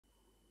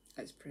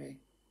Let's pray.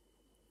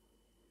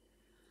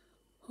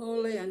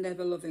 Holy and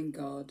ever-loving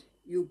God,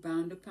 you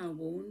bound up our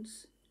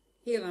wounds,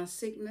 heal our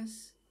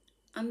sickness,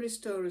 and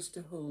restore us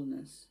to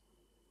wholeness.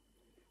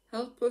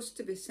 Help us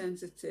to be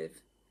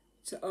sensitive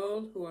to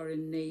all who are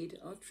in need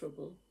or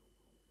trouble.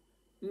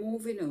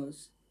 Move in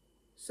us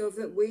so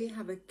that we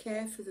have a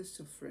care for the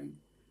suffering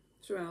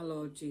through our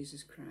Lord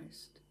Jesus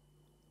Christ.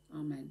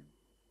 Amen.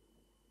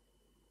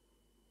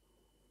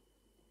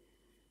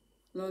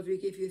 Lord, we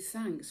give you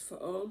thanks for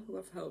all who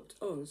have helped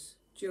us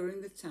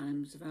during the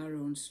times of our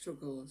own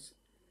struggles.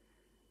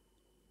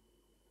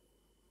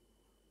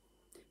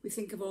 We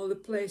think of all the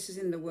places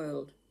in the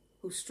world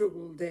who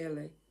struggle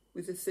daily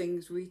with the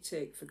things we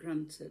take for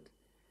granted.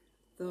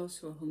 Those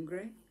who are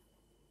hungry,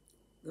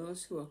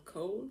 those who are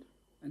cold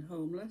and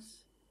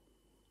homeless,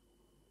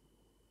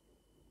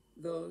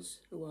 those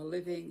who are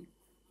living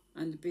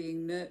and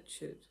being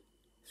nurtured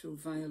through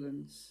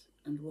violence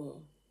and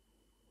war.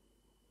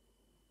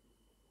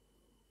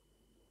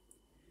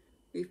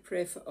 We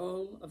pray for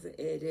all of the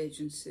aid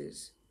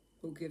agencies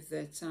who give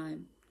their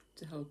time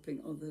to helping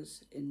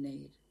others in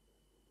need.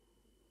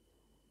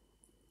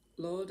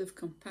 Lord of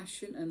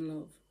compassion and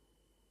love,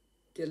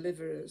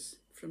 deliver us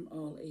from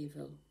all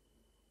evil.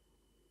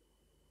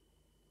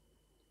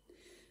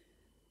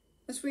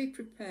 As we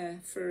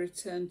prepare for a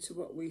return to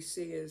what we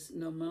see as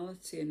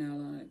normality in our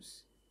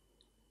lives,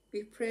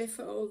 we pray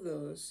for all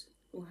those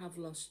who have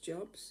lost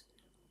jobs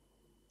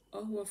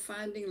or who are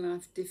finding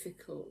life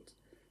difficult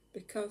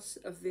because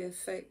of the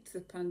effect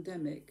the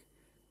pandemic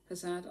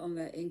has had on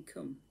their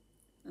income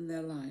and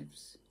their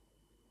lives.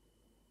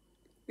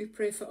 We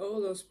pray for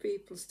all those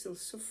people still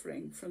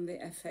suffering from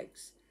the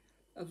effects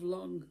of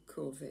long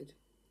COVID,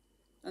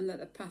 and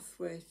that a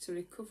pathway to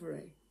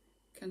recovery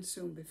can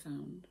soon be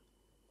found.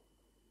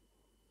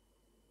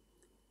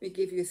 We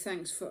give you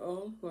thanks for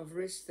all who have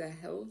risked their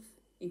health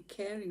in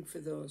caring for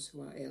those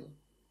who are ill,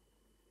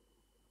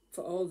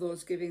 for all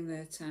those giving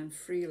their time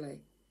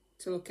freely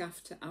to look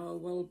after our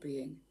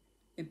well-being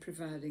in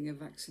providing a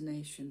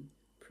vaccination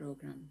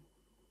programme.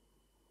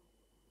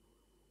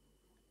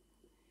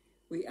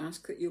 We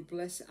ask that you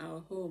bless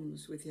our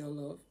homes with your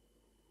love,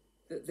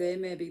 that they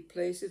may be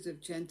places of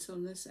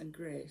gentleness and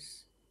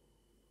grace.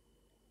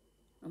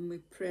 And we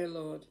pray,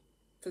 Lord,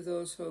 for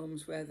those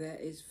homes where there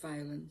is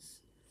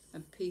violence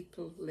and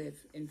people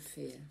live in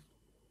fear.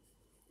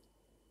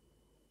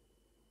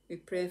 We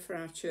pray for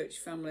our church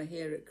family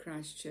here at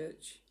Christ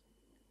Church,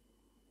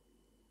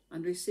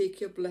 and we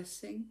seek your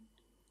blessing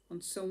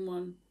on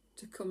someone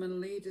to come and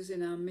lead us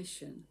in our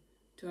mission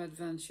to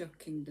advance your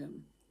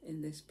kingdom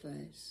in this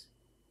place.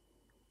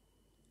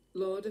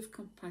 Lord of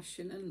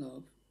compassion and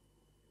love,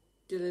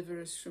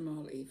 deliver us from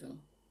all evil.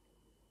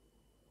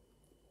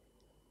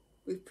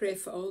 We pray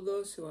for all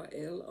those who are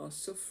ill or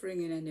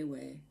suffering in any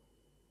way.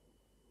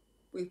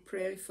 We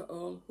pray for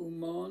all who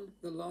mourn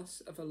the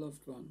loss of a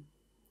loved one,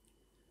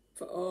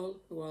 for all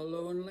who are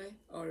lonely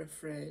or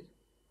afraid.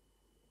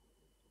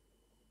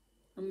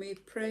 And we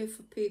pray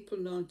for people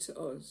known to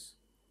us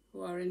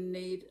who are in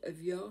need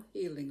of your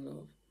healing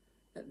love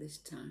at this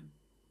time.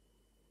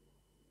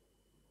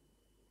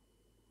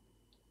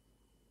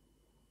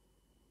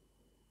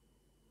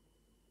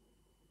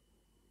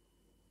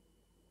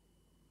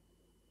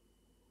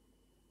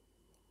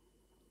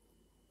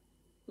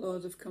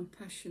 Lord of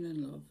compassion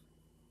and love,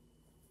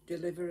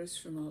 deliver us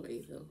from all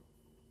evil.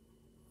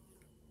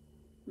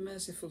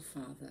 Merciful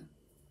Father,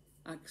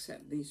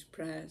 accept these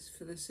prayers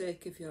for the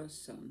sake of your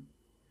Son,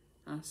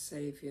 our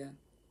Saviour,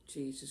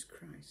 Jesus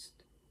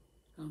Christ.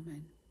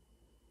 Amen.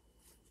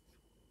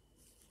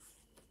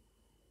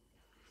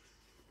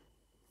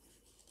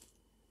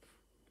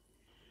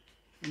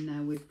 And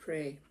now we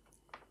pray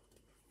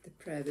the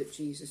prayer that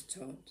Jesus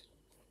taught.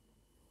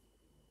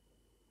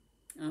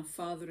 Our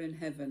Father in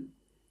heaven,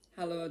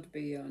 hallowed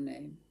be your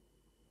name.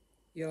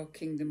 Your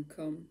kingdom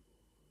come,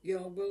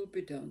 your will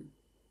be done,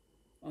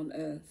 on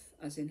earth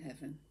as in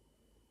heaven.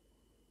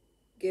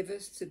 Give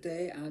us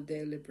today our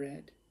daily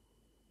bread.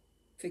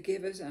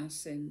 Forgive us our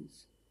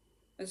sins,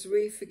 as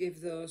we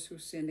forgive those who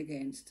sin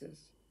against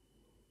us.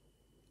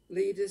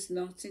 Lead us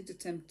not into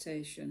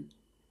temptation,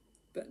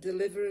 but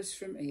deliver us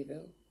from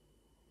evil.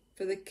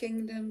 For the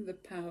kingdom, the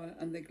power,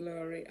 and the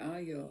glory are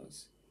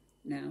yours,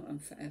 now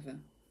and forever.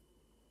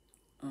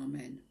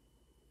 Amen.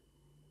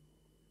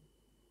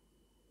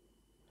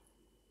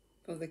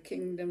 For the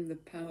kingdom, the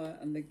power,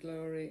 and the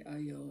glory are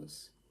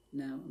yours,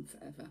 now and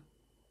forever.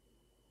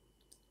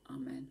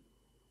 Amen.